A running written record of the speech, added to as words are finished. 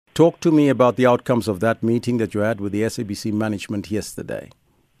Talk to me about the outcomes of that meeting that you had with the SABC management yesterday.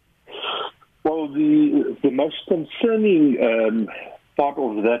 Well, the most concerning part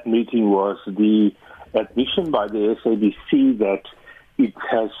of that meeting was the admission by the SABC that it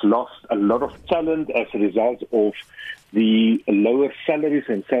has lost a lot of talent as a result of the lower salaries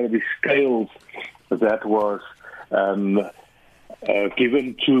and salary scales that was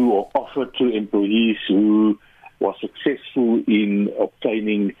given to or offered to employees who were successful in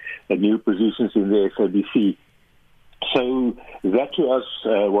obtaining new positions in the SABC. So that to us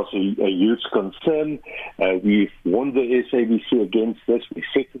was a huge concern. We warned the SABC against this. We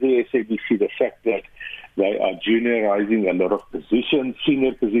said to the SABC the fact that they are juniorizing a lot of positions,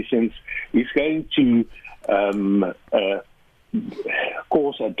 senior positions, is going to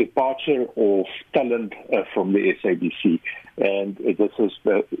cause a departure of talent from the SABC. And this is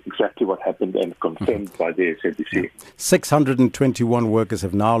exactly what happened and confirmed by the SABC. 621 workers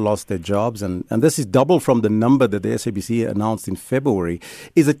have now lost their jobs, and this is double from the number that the SABC announced in February.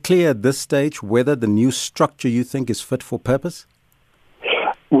 Is it clear at this stage whether the new structure you think is fit for purpose?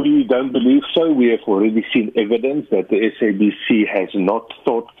 We don't believe so. We have already seen evidence that the SABC has not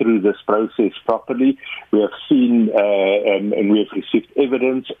thought through this process properly. We have seen and we have received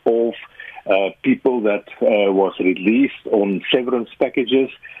evidence of people that was released on severance packages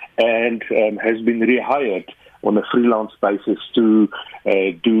and has been rehired on a freelance basis to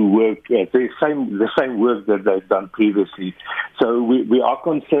do work, the same work that they've done previously. So we are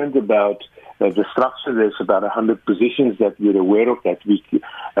concerned about the structure. There's about 100 positions that we're aware of that we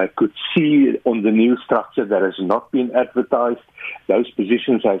could see on the new structure that has not been advertised. Those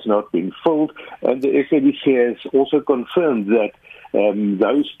positions has not been filled. And the SABC has also confirmed that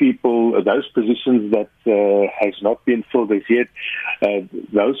those positions that has not been filled as yet,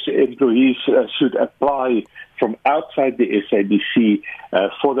 those employees should apply from outside the SABC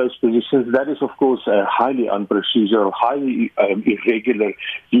for those positions. That is, of course, highly unprocedural, highly irregular.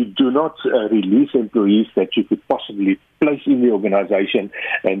 You do not release employees that you could possibly place in the organization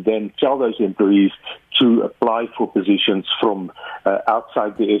and then tell those employees to apply for positions from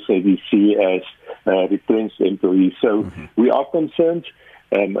outside the SABC as retrenched employees. So we are concerned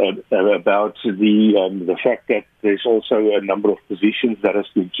about the fact that there's also a number of positions that has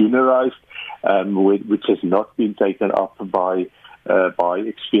been juniorized, which has not been taken up by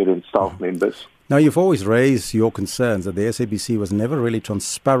experienced staff members. Now, you've always raised your concerns that the SABC was never really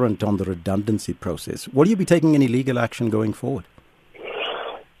transparent on the redundancy process. Will you be taking any legal action going forward?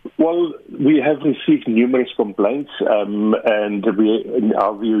 Well, we have received numerous complaints, and we, in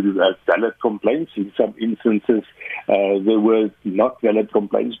our view, valid complaints. In some instances, there were not valid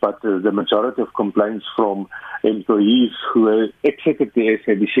complaints, but the majority of complaints from employees who exited the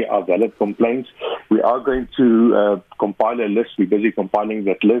SABC are valid complaints. We are going to compile a list. We're busy compiling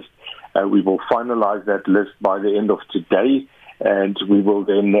that list. We will finalize that list by the end of today. And we will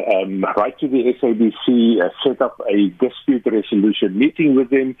then write to the SABC, set up a dispute resolution meeting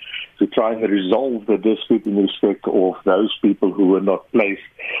with them to try and resolve the dispute in respect of those people who were not placed.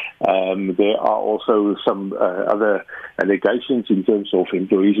 There are also some other allegations in terms of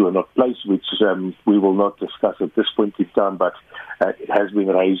employees who are not placed, which we will not discuss at this point in time, but it has been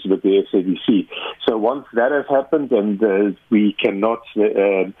raised with the SABC. So once that has happened and we cannot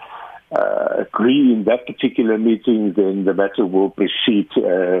agree in that particular meeting, then the matter will proceed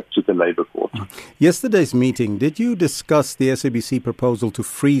to the Labour Court. Yesterday's meeting, did you discuss the SABC proposal to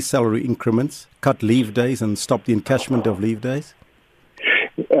freeze salary increments, cut leave days and stop the encashment of leave days?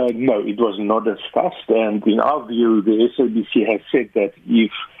 No, it was not discussed. And in our view, the SABC has said that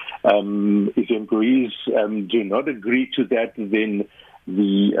if employees do not agree to that, then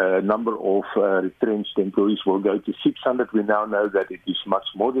the number of retrenched employees will go to 600. We now know that it is much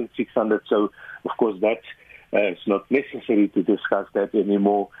more than 600. So, of course, that it's not necessary to discuss that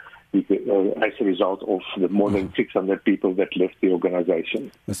anymore as a result of the more than 600 people that left the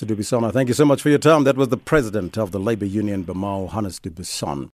organization. Mr. Dubuisson, thank you so much for your time. That was the president of the Labour Union, Bamau, Hannes Dubuisson.